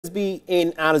Bisbee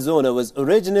in Arizona was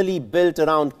originally built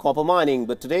around copper mining,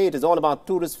 but today it is all about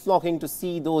tourists flocking to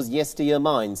see those yesteryear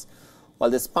mines. While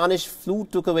the Spanish flu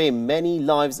took away many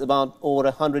lives about over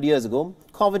 100 years ago,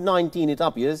 COVID-19, it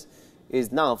appears,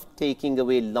 is now taking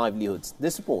away livelihoods.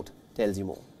 This report tells you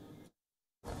more.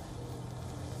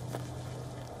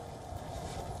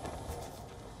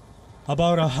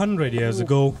 About 100 years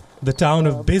ago, the town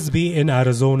of Bisbee in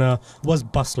Arizona was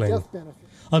bustling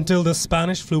until the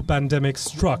Spanish flu pandemic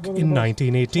struck in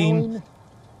 1918.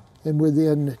 And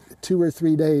within 2 or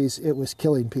 3 days, it was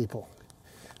killing people.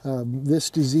 This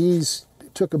disease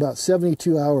took about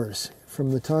 72 hours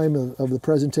from the time of the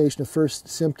presentation of first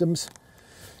symptoms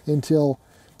until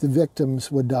the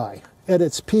victims would die. At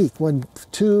its peak, when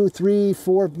 2, 3,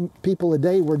 4 people a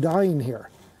day were dying here,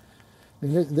 I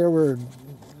mean, there were,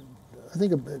 I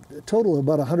think, a total of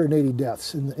about 180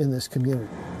 deaths in this community.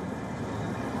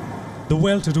 The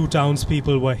well-to-do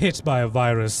townspeople were hit by a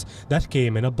virus that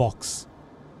came in a box.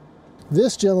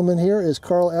 This gentleman here is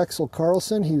Carl Axel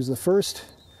Carlson. He was the first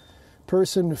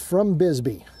person from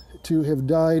Bisbee to have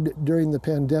died during the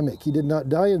pandemic. He did not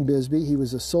die in Bisbee. He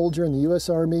was a soldier in the U.S.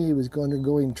 Army. He was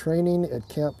undergoing training at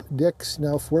Camp Dix,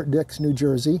 now Fort Dix, New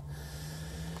Jersey.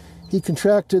 He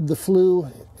contracted the flu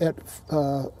at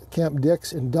Camp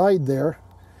Dix and died there.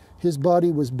 His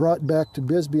body was brought back to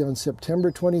Bisbee on September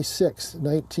 26,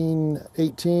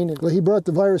 1918. Well, he brought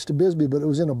the virus to Bisbee, but it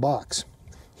was in a box.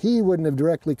 He wouldn't have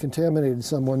directly contaminated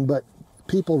someone, but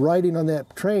people riding on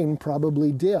that train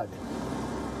probably did.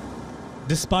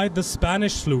 Despite the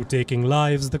Spanish flu taking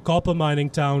lives, the copper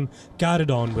mining town carried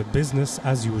on with business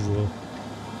as usual.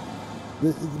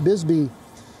 Bisbee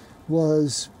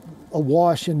was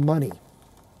awash in money.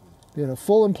 You know,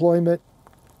 full employment.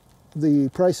 The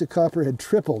price of copper had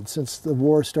tripled since the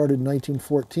war started in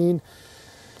 1914,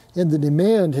 and the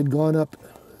demand had gone up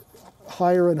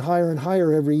higher and higher and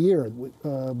higher every year.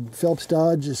 Phelps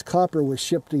Dodge's copper was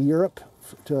shipped to Europe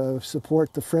to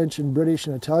support the French and British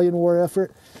and Italian war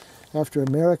effort. After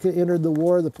America entered the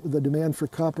war, the demand for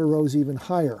copper rose even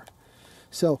higher.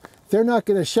 So they're not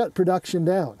going to shut production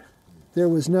down. There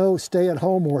was no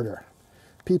stay-at-home order.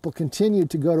 People continued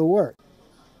to go to work.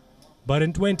 But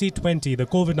in 2020, the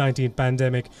COVID-19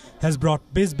 pandemic has brought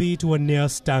Bisbee to a near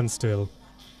standstill.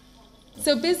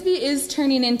 So Bisbee is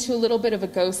turning into a little bit of a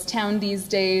ghost town these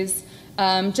days.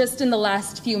 Just in the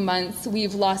last few months,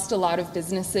 we've lost a lot of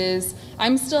businesses.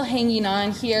 I'm still hanging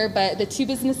on here, but the 2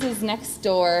 businesses next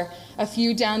door, a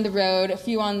few down the road, a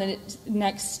few on the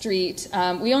next street,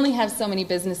 we only have so many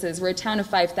businesses. We're a town of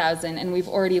 5,000, and we've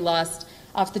already lost,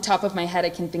 off the top of my head,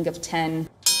 I can think of 10.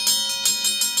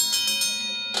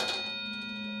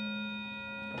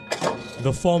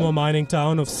 The former mining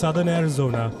town of southern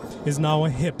Arizona is now a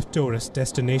hip tourist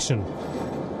destination.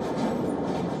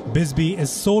 Bisbee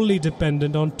is solely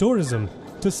dependent on tourism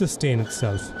to sustain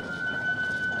itself.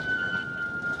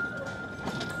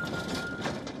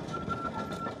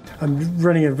 I'm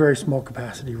running at a very small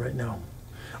capacity right now.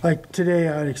 Like today,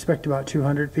 I'd expect about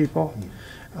 200 people.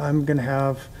 I'm going to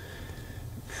have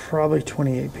probably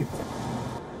 28 people.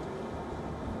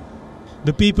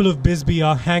 The people of Bisbee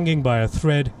are hanging by a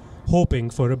thread, hoping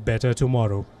for a better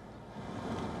tomorrow.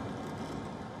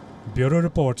 Bureau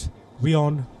Report,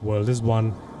 WION World is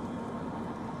One.